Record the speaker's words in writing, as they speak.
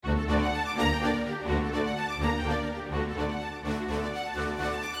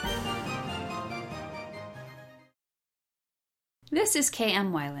This is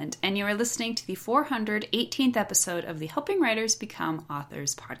K.M. Weiland, and you are listening to the 418th episode of the Helping Writers Become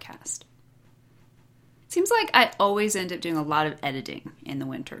Authors podcast. Seems like I always end up doing a lot of editing in the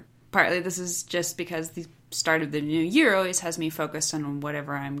winter. Partly this is just because the start of the new year always has me focused on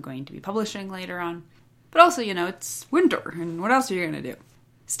whatever I'm going to be publishing later on. But also, it's winter, and what else are you going to do?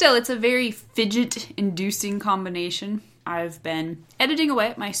 Still, it's a very fidget-inducing combination. I've been editing away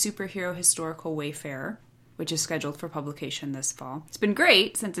at my superhero historical Wayfarer, which is scheduled for publication this fall. It's been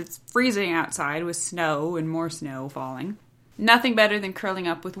great since it's freezing outside with snow and more snow falling. Nothing better than curling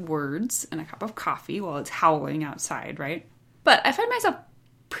up with words and a cup of coffee while it's howling outside, right? But I find myself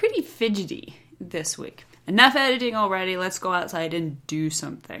pretty fidgety this week. Enough editing already, let's go outside and do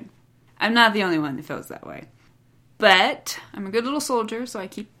something. I'm not the only one that feels that way. But I'm a good little soldier, so I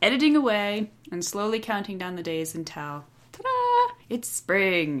keep editing away and slowly counting down the days until, ta-da, it's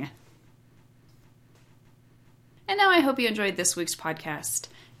spring. And now I hope you enjoyed this week's podcast.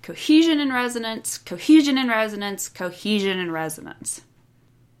 Cohesion in resonance, cohesion in resonance, cohesion in resonance.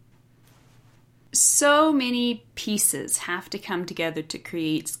 So many pieces have to come together to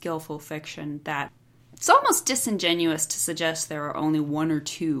create skillful fiction that it's almost disingenuous to suggest there are only one or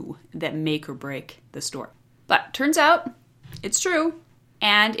two that make or break the story. But turns out it's true.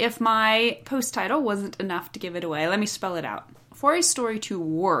 And if my post title wasn't enough to give it away, let me spell it out. For a story to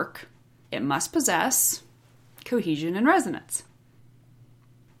work, it must possess cohesion and resonance.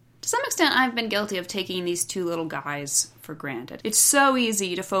 To some extent, I've been guilty of taking these two little guys for granted. It's so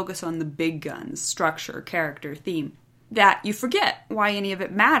easy to focus on the big guns, structure, character, theme, that you forget why any of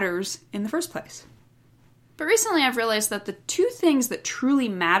it matters in the first place. But recently I've realized that the two things that truly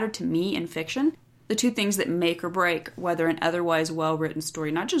matter to me in fiction, the two things that make or break whether an otherwise well-written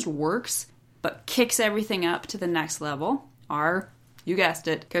story not just works, but kicks everything up to the next level, are, you guessed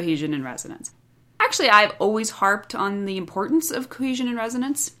it, cohesion and resonance. Actually, I've always harped on the importance of cohesion and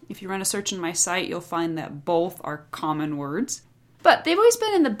resonance. If you run a search on my site, you'll find that both are common words. But they've always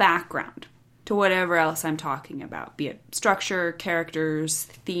been in the background to whatever else I'm talking about, be it structure, characters,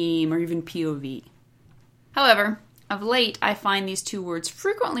 theme, or even POV. However, of late, I find these two words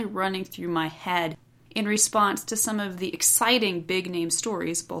frequently running through my head in response to some of the exciting big-name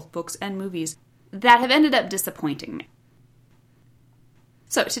stories, both books and movies, that have ended up disappointing me.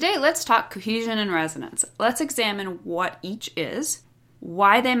 So today, let's talk cohesion and resonance. Let's examine what each is,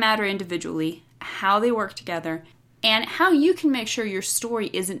 why they matter individually, how they work together, and how you can make sure your story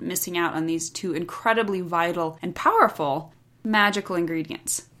isn't missing out on these two incredibly vital and powerful magical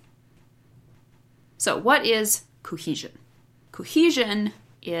ingredients. So what is cohesion? Cohesion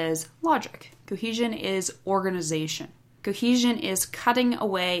is logic. Cohesion is organization. Cohesion is cutting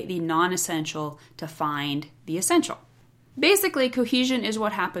away the non-essential to find the essential. Basically, cohesion is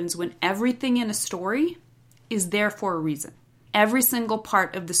what happens when everything in a story is there for a reason. Every single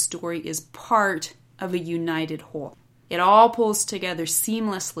part of the story is part of a united whole. It all pulls together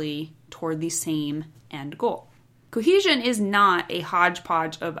seamlessly toward the same end goal. Cohesion is not a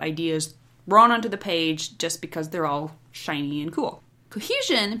hodgepodge of ideas thrown onto the page just because they're all shiny and cool.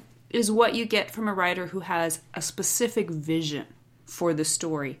 Cohesion is what you get from a writer who has a specific vision for the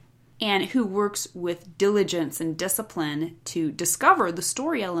story and who works with diligence and discipline to discover the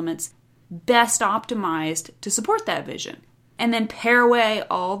story elements best optimized to support that vision, and then pare away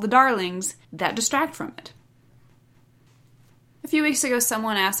all the darlings that distract from it. A few weeks ago,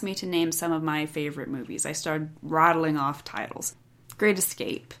 someone asked me to name some of my favorite movies. I started rattling off titles. Great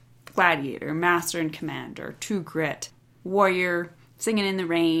Escape, Gladiator, Master and Commander, True Grit, Warrior, Singing in the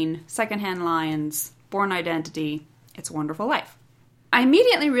Rain, Secondhand Lions, Born Identity, It's a Wonderful Life. I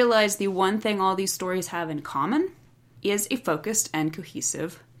immediately realized the one thing all these stories have in common is a focused and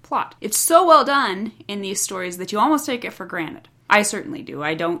cohesive plot. It's so well done in these stories that you almost take it for granted. I certainly do.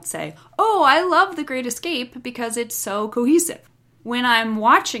 I don't say, oh, I love The Great Escape because it's so cohesive. When I'm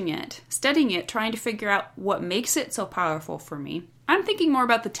watching it, studying it, trying to figure out what makes it so powerful for me, I'm thinking more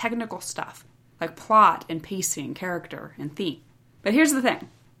about the technical stuff, like plot and pacing, character and theme. But here's the thing.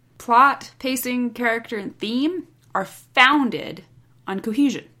 Plot, pacing, character, and theme are founded on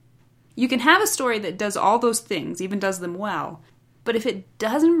cohesion. You can have a story that does all those things, even does them well, but if it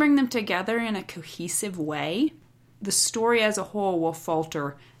doesn't bring them together in a cohesive way, the story as a whole will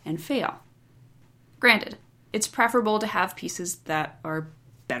falter and fail. Granted, it's preferable to have pieces that are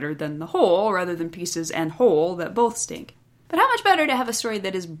better than the whole, rather than pieces and whole that both stink. But how much better to have a story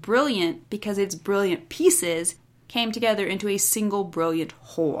that is brilliant because its brilliant pieces came together into a single brilliant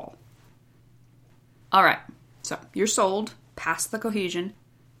whole. Alright, so you're sold past the cohesion,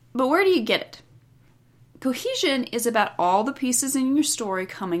 but where do you get it? Cohesion is about all the pieces in your story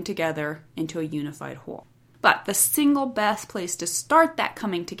coming together into a unified whole. But the single best place to start that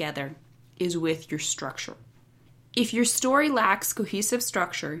coming together is with your structure. If your story lacks cohesive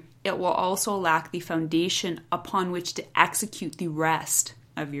structure, it will also lack the foundation upon which to execute the rest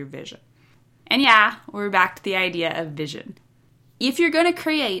of your vision. And yeah, we're back to the idea of vision. If you're going to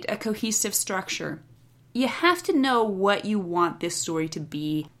create a cohesive structure, you have to know what you want this story to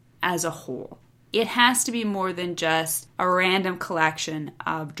be as a whole. It has to be more than just a random collection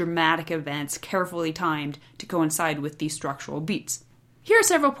of dramatic events carefully timed to coincide with these structural beats. Here are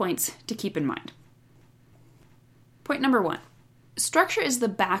several points to keep in mind. Point number 1. Structure is the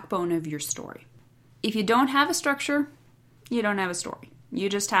backbone of your story. If you don't have a structure, you don't have a story. You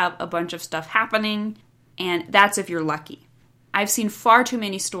just have a bunch of stuff happening, and that's if you're lucky. I've seen far too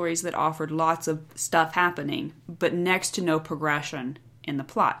many stories that offered lots of stuff happening, but next to no progression in the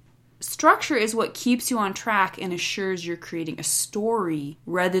plot. Structure is what keeps you on track and assures you're creating a story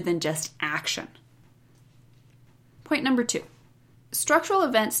rather than just action. Point number 2. Structural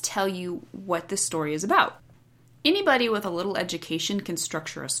events tell you what the story is about. Anybody with a little education can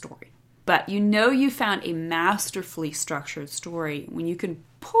structure a story. But you found a masterfully structured story when you can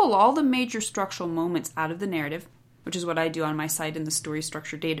pull all the major structural moments out of the narrative, which is what I do on my site in the story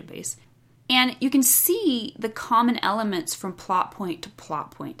structure database. And you can see the common elements from plot point to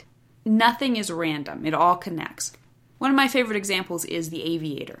plot point. Nothing is random. It all connects. One of my favorite examples is The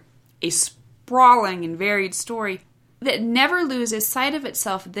Aviator, a sprawling and varied story that never loses sight of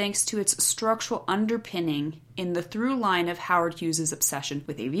itself thanks to its structural underpinning in the through line of Howard Hughes' obsession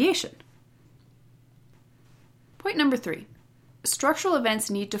with aviation. Point number 3. Structural events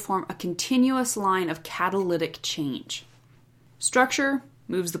need to form a continuous line of catalytic change. Structure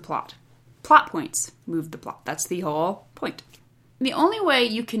moves the plot. Plot points move the plot. That's the whole point. The only way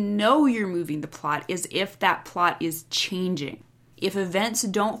you can know you're moving the plot is if that plot is changing. If events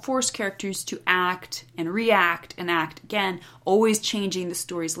don't force characters to act and react and act again, always changing the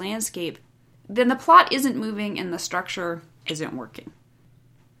story's landscape, then the plot isn't moving and the structure isn't working.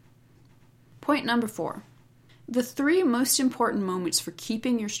 Point number 4. The 3 most important moments for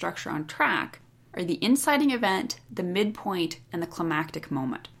keeping your structure on track are the inciting event, the midpoint, and the climactic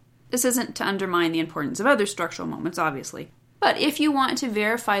moment. This isn't to undermine the importance of other structural moments, obviously, but if you want to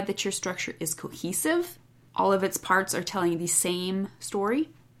verify that your structure is cohesive, all of its parts are telling the same story,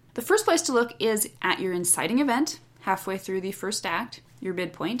 the first place to look is at your inciting event, halfway through the first act, your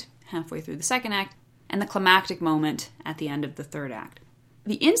midpoint, halfway through the second act, and the climactic moment at the end of the third act.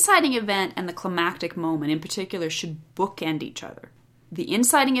 The inciting event and the climactic moment in particular should bookend each other. The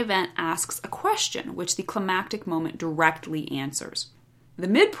inciting event asks a question, which the climactic moment directly answers. The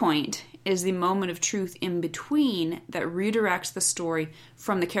midpoint is the moment of truth in between that redirects the story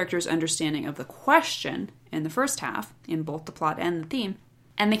from the character's understanding of the question in the first half, in both the plot and the theme,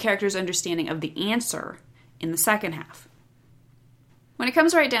 and the character's understanding of the answer in the second half. When it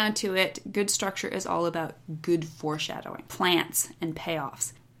comes right down to it, good structure is all about good foreshadowing, plants, and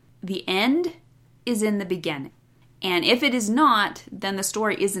payoffs. The end is in the beginning, and if it is not, then the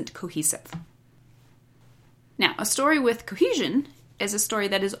story isn't cohesive. Now, a story with cohesion is a story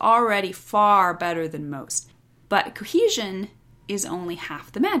that is already far better than most, but cohesion is only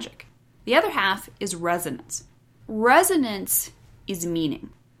half the magic. The other half is resonance. Resonance is meaning.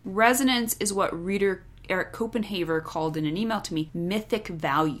 Resonance is what reader Eric Copenhaver called in an email to me, mythic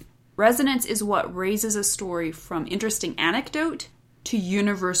value. Resonance is what raises a story from interesting anecdote to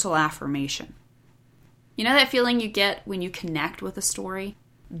universal affirmation. You know that feeling you get when you connect with a story?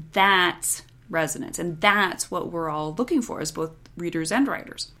 That's resonance, and that's what we're all looking for as both readers and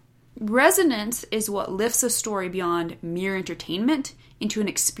writers. Resonance is what lifts a story beyond mere entertainment into an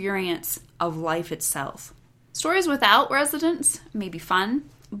experience of life itself. Stories without resonance may be fun,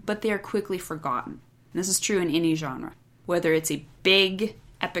 but they are quickly forgotten. This is true in any genre. Whether it's a big,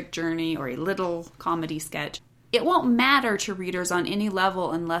 epic journey or a little comedy sketch, it won't matter to readers on any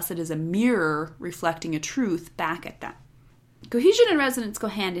level unless it is a mirror reflecting a truth back at them. Cohesion and resonance go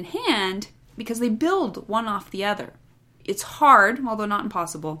hand in hand because they build one off the other. It's hard, although not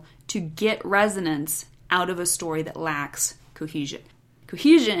impossible, to get resonance out of a story that lacks cohesion.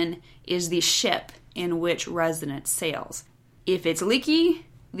 Cohesion is the ship in which resonance sails. If it's leaky,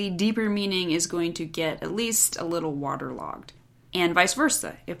 the deeper meaning is going to get at least a little waterlogged. And vice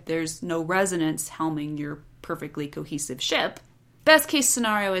versa. If there's no resonance helming your perfectly cohesive ship, best case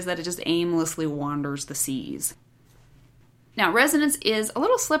scenario is that it just aimlessly wanders the seas. Now, resonance is a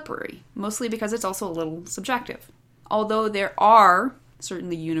little slippery, mostly because it's also a little subjective. Although there are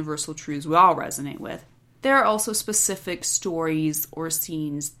certainly universal truths we all resonate with, there are also specific stories or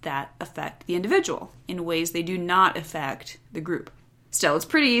scenes that affect the individual in ways they do not affect the group. Still, it's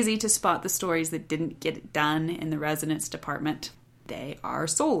pretty easy to spot the stories that didn't get it done in the resonance department. They are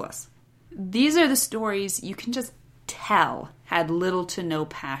soulless. These are the stories you can just tell had little to no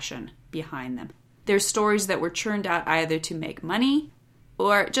passion behind them. They're stories that were churned out either to make money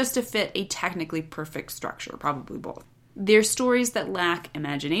or just to fit a technically perfect structure, probably both. They're stories that lack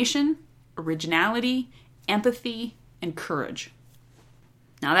imagination, originality, empathy, and courage.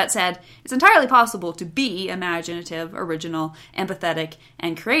 Now that said, it's entirely possible to be imaginative, original, empathetic,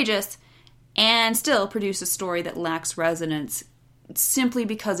 and courageous and still produce a story that lacks resonance simply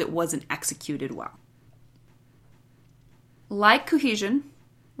because it wasn't executed well. Like Cohesion,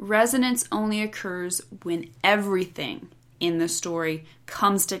 resonance only occurs when everything in the story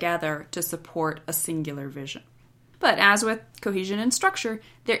comes together to support a singular vision. But as with cohesion and structure,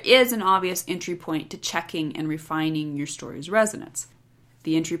 there is an obvious entry point to checking and refining your story's resonance.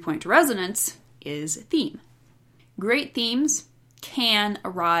 The entry point to resonance is theme. Great themes can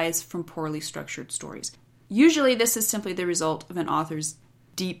arise from poorly structured stories. Usually this is simply the result of an author's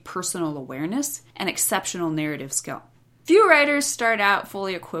deep personal awareness and exceptional narrative skill. Few writers start out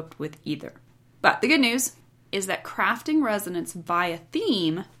fully equipped with either. But the good news is that crafting resonance via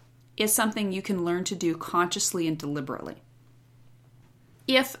theme is something you can learn to do consciously and deliberately.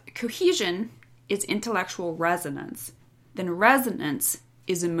 If cohesion is intellectual resonance, then resonance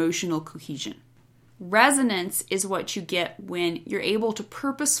is emotional cohesion. Resonance is what you get when you're able to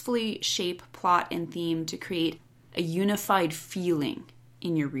purposefully shape plot and theme to create a unified feeling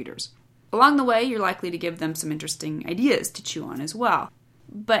in your readers. Along the way, you're likely to give them some interesting ideas to chew on as well.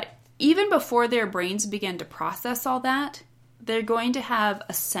 But even before their brains begin to process all that, they're going to have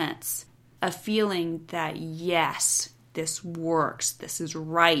a sense, a feeling that yes, this works, this is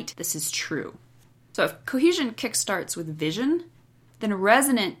right, this is true. So if cohesion kickstarts with vision, then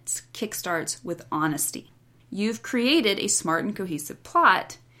resonance kickstarts with honesty. You've created a smart and cohesive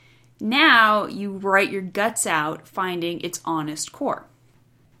plot. Now you write your guts out finding its honest core.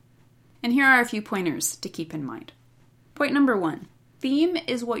 And here are a few pointers to keep in mind. Point number 1, theme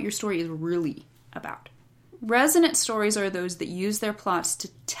is what your story is really about. Resonant stories are those that use their plots to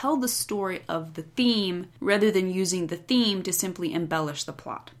tell the story of the theme rather than using the theme to simply embellish the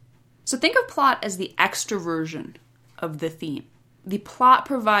plot. So think of plot as the extra version of the theme. The plot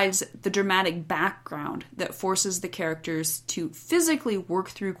provides the dramatic background that forces the characters to physically work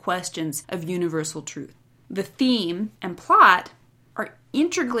through questions of universal truth. The theme and plot are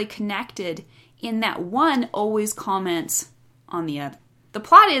integrally connected in that one always comments on the other. The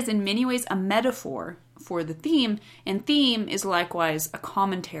plot is in many ways a metaphor for the theme, and theme is likewise a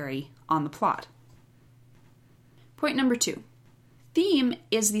commentary on the plot. Point number 2. Theme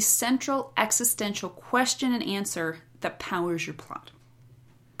is the central existential question and answer that powers your plot.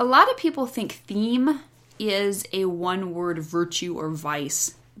 A lot of people think theme is a one-word virtue or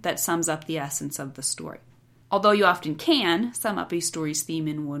vice that sums up the essence of the story. Although you often can sum up a story's theme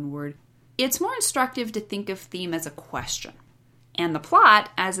in one word, it's more instructive to think of theme as a question, and the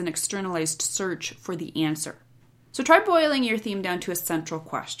plot as an externalized search for the answer. So try boiling your theme down to a central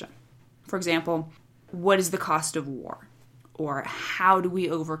question. For example, what is the cost of war? Or how do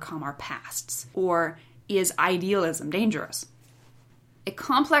we overcome our pasts? Or is idealism dangerous? A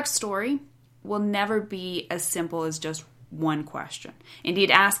complex story will never be as simple as just one question.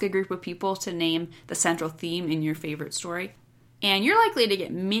 Indeed, ask a group of people to name the central theme in your favorite story, and you're likely to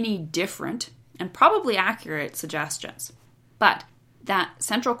get many different and probably accurate suggestions. But that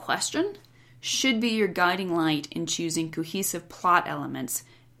central question should be your guiding light in choosing cohesive plot elements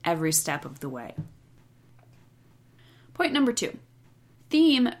every step of the way. Point number 2.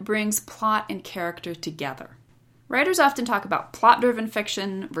 Theme brings plot and character together. Writers often talk about plot-driven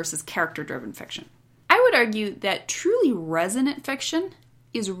fiction versus character-driven fiction. I would argue that truly resonant fiction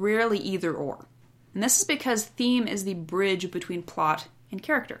is rarely either or. And this is because theme is the bridge between plot and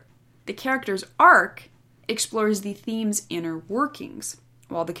character. The character's arc explores the theme's inner workings,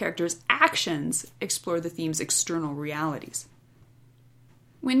 while the character's actions explore the theme's external realities.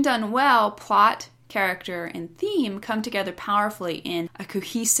 When done well, plot, character, and theme come together powerfully in a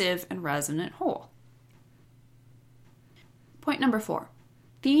cohesive and resonant whole. Point number 4.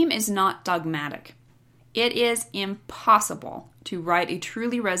 Theme is not dogmatic. It is impossible to write a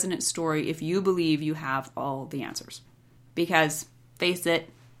truly resonant story if you believe you have all the answers. Because, face it,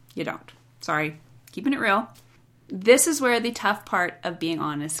 you don't. Sorry, keeping it real. This is where the tough part of being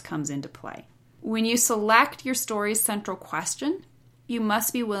honest comes into play. When you select your story's central question, you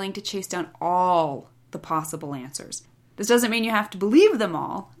must be willing to chase down all the possible answers. This doesn't mean you have to believe them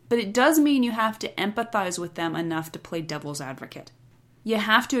all, but it does mean you have to empathize with them enough to play devil's advocate. You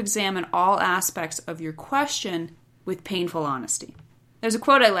have to examine all aspects of your question with painful honesty. There's a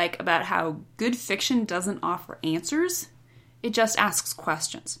quote I like about how good fiction doesn't offer answers, it just asks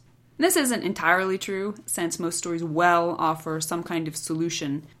questions. And this isn't entirely true, since most stories offer some kind of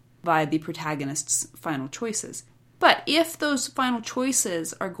solution by the protagonist's final choices. But if those final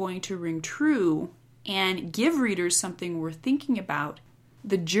choices are going to ring true and give readers something worth thinking about,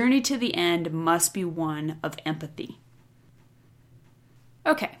 the journey to the end must be one of empathy.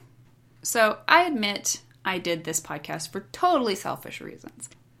 Okay, so I admit I did this podcast for totally selfish reasons.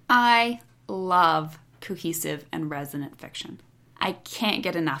 I love cohesive and resonant fiction. I can't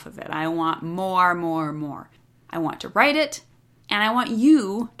get enough of it. I want more, more, more. I want to write it, and I want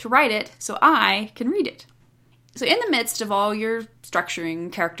you to write it so I can read it. So in the midst of all your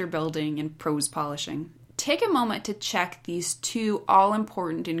structuring, character building, and prose polishing, take a moment to check these two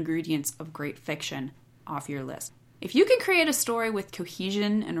all-important ingredients of great fiction off your list. If you can create a story with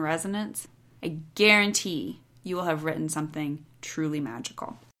cohesion and resonance, I guarantee you will have written something truly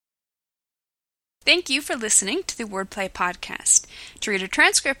magical. Thank you for listening to the Wordplay Podcast. To read a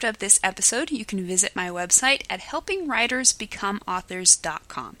transcript of this episode, you can visit my website at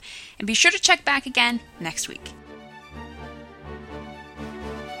helpingwritersbecomeauthors.com. And be sure to check back again next week.